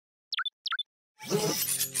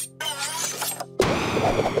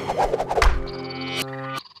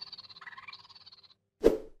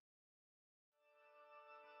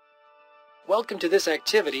Welcome to this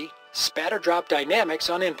activity, Spatter Drop Dynamics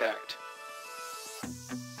on Impact.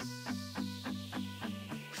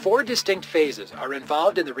 4 distinct phases are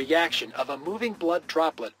involved in the reaction of a moving blood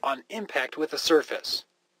droplet on impact with a surface.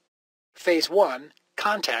 Phase 1,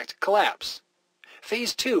 contact collapse.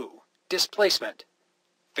 Phase 2, displacement.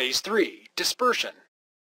 Phase 3, dispersion.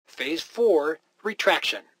 Phase 4,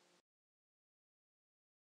 retraction.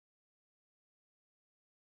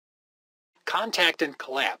 Contact and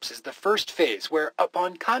collapse is the first phase where,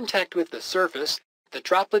 upon contact with the surface, the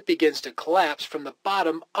droplet begins to collapse from the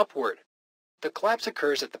bottom upward. The collapse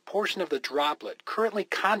occurs at the portion of the droplet currently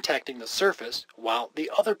contacting the surface, while the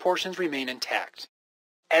other portions remain intact.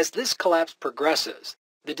 As this collapse progresses,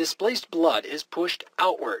 the displaced blood is pushed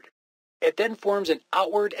outward. It then forms an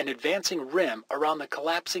outward and advancing rim around the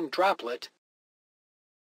collapsing droplet.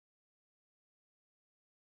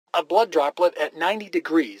 A blood droplet at 90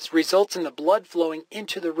 degrees results in the blood flowing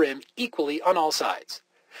into the rim equally on all sides.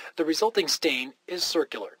 The resulting stain is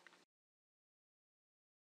circular.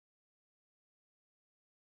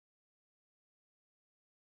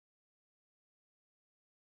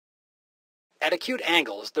 At acute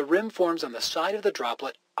angles, the rim forms on the side of the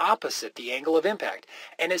droplet opposite the angle of impact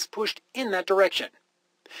and is pushed in that direction.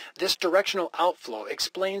 This directional outflow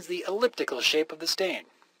explains the elliptical shape of the stain.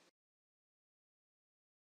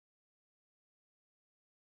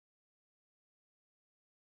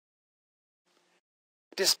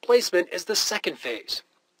 Displacement is the second phase.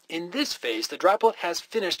 In this phase, the droplet has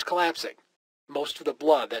finished collapsing. Most of the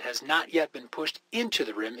blood that has not yet been pushed into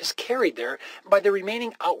the rim is carried there by the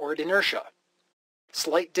remaining outward inertia.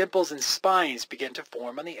 Slight dimples and spines begin to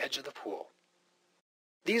form on the edge of the pool.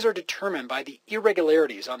 These are determined by the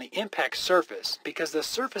irregularities on the impact surface because the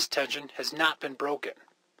surface tension has not been broken.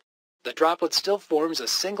 The droplet still forms a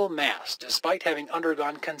single mass despite having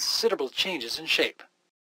undergone considerable changes in shape.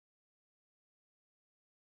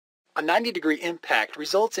 A 90-degree impact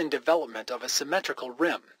results in development of a symmetrical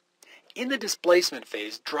rim. In the displacement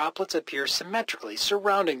phase, droplets appear symmetrically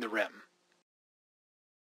surrounding the rim.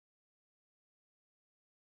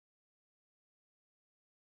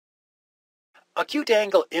 Acute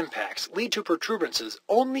angle impacts lead to protuberances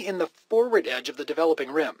only in the forward edge of the developing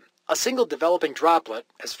rim. A single developing droplet,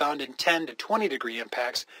 as found in 10 to 20 degree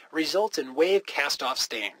impacts, results in wave cast-off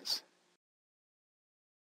stains.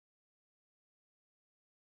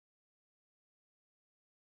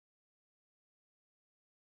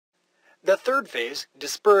 The third phase,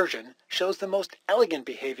 dispersion, shows the most elegant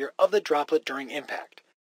behavior of the droplet during impact.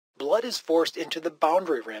 Blood is forced into the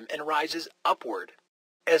boundary rim and rises upward.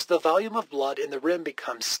 As the volume of blood in the rim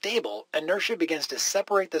becomes stable, inertia begins to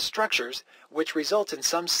separate the structures, which results in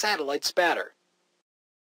some satellite spatter.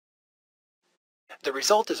 The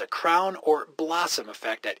result is a crown or blossom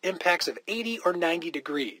effect at impacts of 80 or 90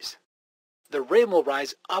 degrees. The rim will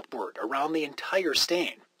rise upward around the entire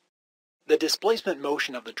stain. The displacement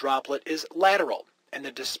motion of the droplet is lateral, and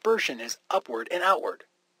the dispersion is upward and outward.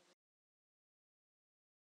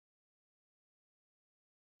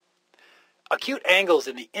 Acute angles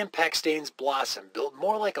in the impact stain's blossom build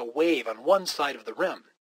more like a wave on one side of the rim.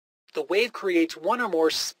 The wave creates one or more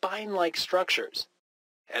spine-like structures.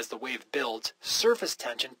 As the wave builds, surface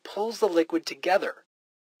tension pulls the liquid together.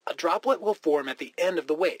 A droplet will form at the end of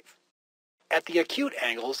the wave. At the acute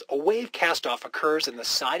angles, a wave cast-off occurs in the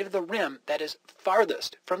side of the rim that is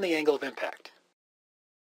farthest from the angle of impact.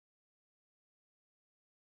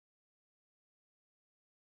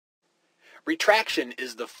 Retraction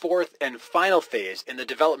is the fourth and final phase in the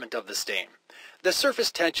development of the stain. The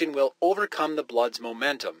surface tension will overcome the blood's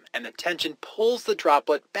momentum, and the tension pulls the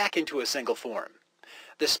droplet back into a single form.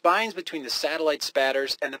 The spines between the satellite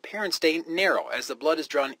spatters and the parent stain narrow as the blood is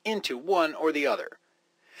drawn into one or the other.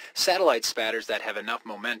 Satellite spatters that have enough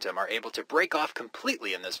momentum are able to break off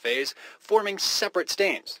completely in this phase, forming separate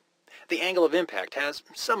stains. The angle of impact has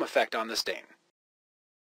some effect on the stain.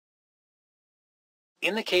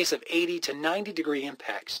 In the case of 80 to 90 degree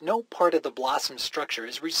impacts, no part of the blossom structure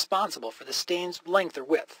is responsible for the stain's length or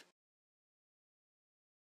width.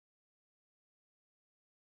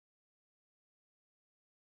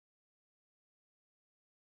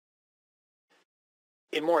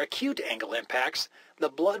 In more acute angle impacts, the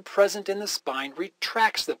blood present in the spine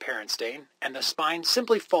retracts the parent stain, and the spine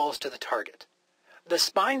simply falls to the target. The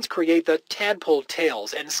spines create the tadpole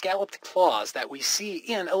tails and scalloped claws that we see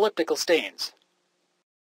in elliptical stains.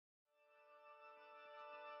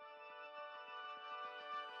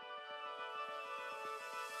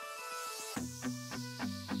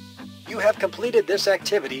 You have completed this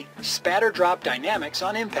activity, Spatter Drop Dynamics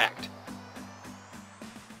on Impact.